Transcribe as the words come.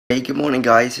Hey, good morning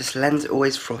guys, it's Lens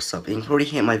Always Frost Up. You can probably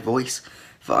hear my voice,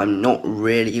 but I'm not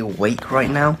really awake right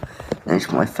now. I just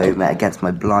got my phone met against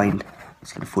my blind.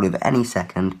 It's going to fall over any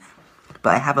second.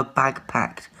 But I have a bag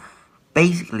packed.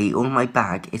 Basically, all my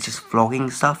bag is just vlogging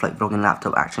stuff, like vlogging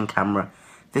laptop, action camera,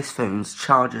 this phone's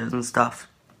chargers and stuff.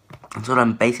 That's what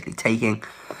I'm basically taking.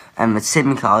 And the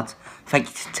SIM cards. Thank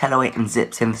you to Telo8 and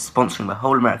ZipSIM for sponsoring my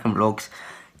whole American vlogs.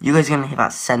 You guys are going to hear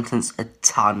that sentence a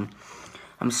ton.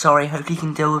 I'm sorry, hope you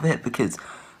can deal with it, because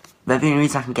they're the only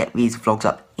reason I can get these vlogs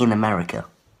up in America.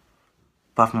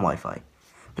 Apart from Wi-Fi.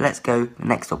 But let's go, the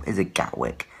next stop is at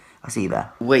Gatwick. I'll see you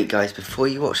there. Wait guys, before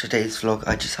you watch today's vlog,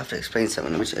 I just have to explain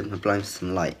something. Let me just open my blinds for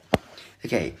some light.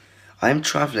 Okay, I'm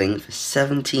travelling for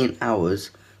 19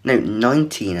 hours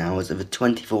of a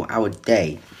 24-hour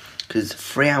day. Because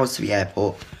 3 hours to the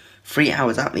airport, 3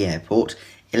 hours at the airport,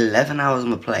 11 hours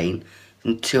on the plane,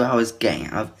 and 2 hours getting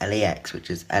out of LAX, which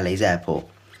is LA's airport.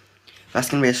 That's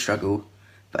going to be a struggle,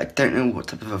 but I don't know what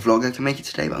type of a vlog I can make it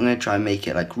today, but I'm going to try and make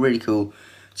it like really cool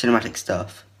cinematic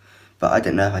stuff. But I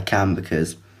don't know if I can,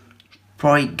 because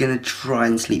probably going to try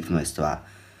and sleep for most of that.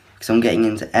 Because I'm getting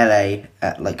into LA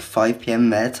at like 5 PM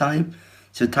their time,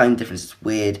 so the time difference is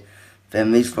weird.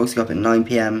 Then these vlogs go up at 9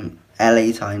 PM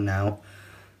LA time now.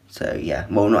 So yeah,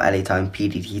 well, not LA time,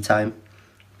 PDT time,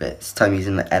 but it's time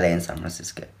using like LA and San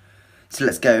Francisco. So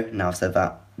let's go. Now I've said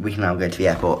that, we can now go to the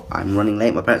airport. I'm running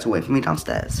late, my parents are waiting for me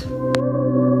downstairs.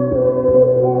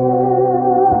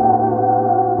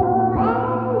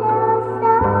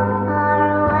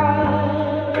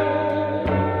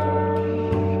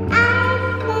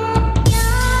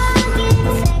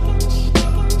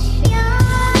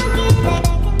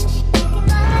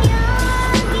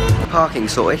 Parking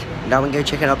sorted. Now we can go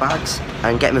check in our bags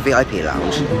and get in the VIP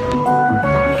lounge.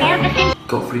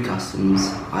 Got through customs,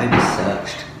 I was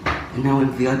searched, and now we're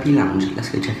in the VIP lounge. Let's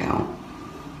go check it out.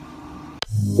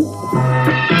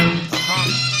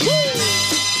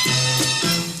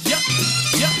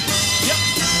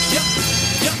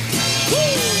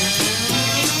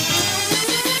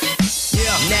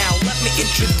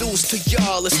 Introduced to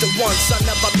y'all, it's the one son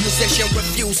of a musician,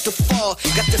 refused to fall.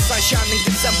 Got the sun shining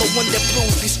December when the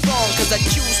blues be strong. Cause I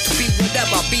choose to be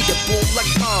whatever, I be the boom like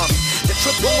mom. The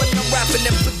triple when I'm rapping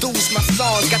and produce my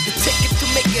songs. Got the ticket to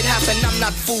make it happen, I'm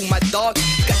not fool, my dog.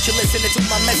 Got you listening to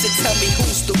my message, tell me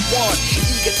who's the one.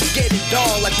 Eager to get it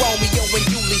on like Romeo and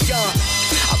Juliet.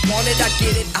 I want it, I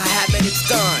get it, I have it, it's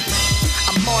done.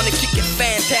 I'm on it, kick it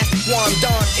fantastic, one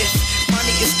done. If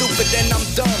money is stupid, then I'm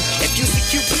done. If you see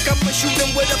Cupid, I'ma shoot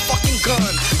him with a fucking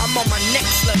gun. I'm on my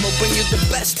next level, bring you the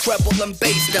best treble and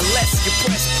bass. The less you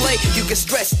press play, you get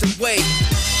stressed away.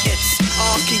 It's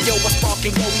RKO, I spark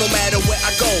and glow no matter where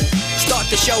I go. Start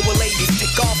the show with ladies,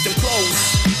 take off them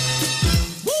clothes.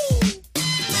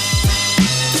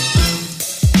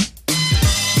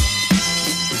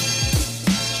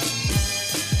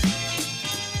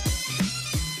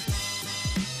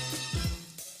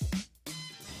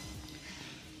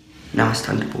 Now it's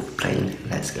time to board the plane.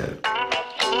 Let's go.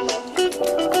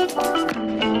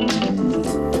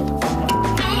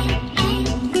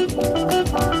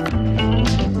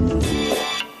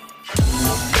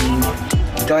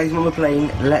 Guys, I'm on the plane.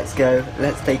 Let's go.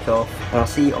 Let's take off. And I'll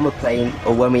see you on the plane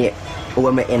or when we're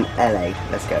in LA.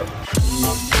 Let's go.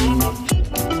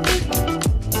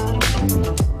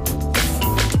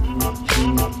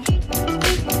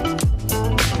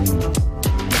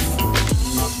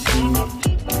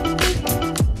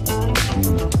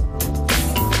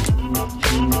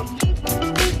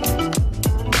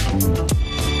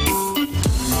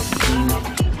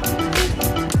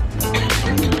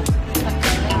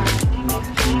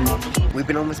 We've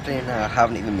been on this plane now, I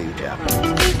haven't even moved yet.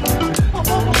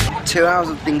 2 hours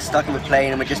of being stuck in the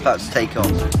plane and we're just about to take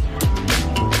off.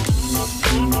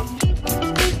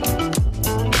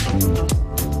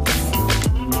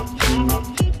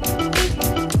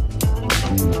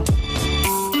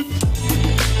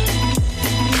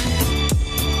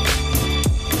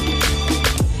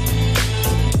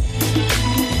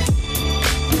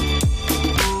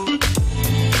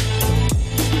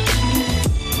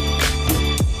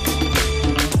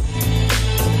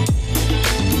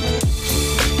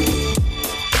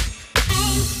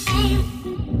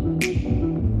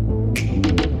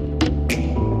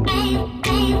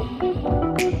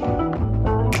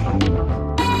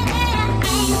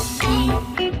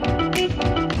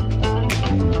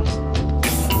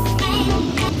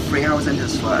 Into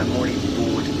this flight, I'm already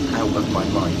bored out of my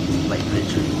mind, like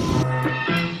literally.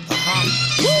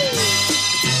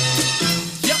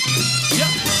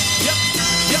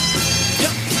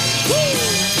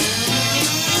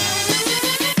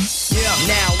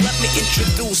 Now let me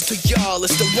introduce to y'all,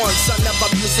 it's the one son of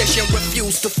a musician.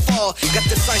 refuse to fall. Got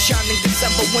the sunshine in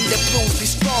December when the blues be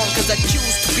strong. Cause I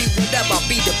choose to be whatever,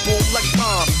 be the boom like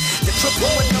mom. The triple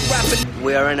when I'm rapping.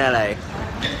 We are in LA.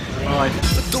 Right.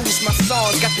 Produce my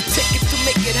songs, got the ticket to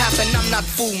make it happen. I'm not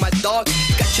fool, my dog.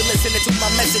 Got you listening to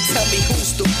my message, tell me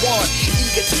who's the one.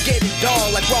 Eager to get it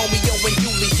on like Romeo and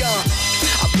Julia.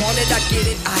 I want it, I get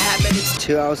it, I have it. It's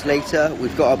 2 hours later,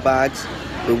 we've got our bags.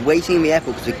 We're waiting in the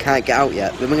airport because we can't get out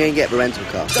yet. Then we're going to get the rental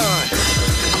car. done.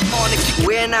 I'm on it,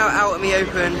 We're now out in the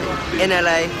open in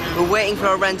LA. We're waiting for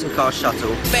our rental car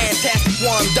shuttle. fantastic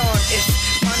one done. If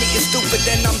money is stupid,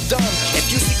 then I'm done.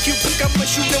 If you see Cupid, I'ma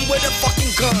shoot him with a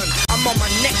fucking gun. I'm on my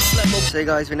next level. So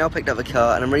guys, we now picked up the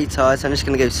car and I'm really tired, so I'm just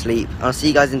going to go sleep. I'll see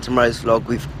you guys in tomorrow's vlog.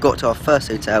 We've got to our first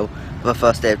hotel of our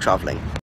first day of travelling.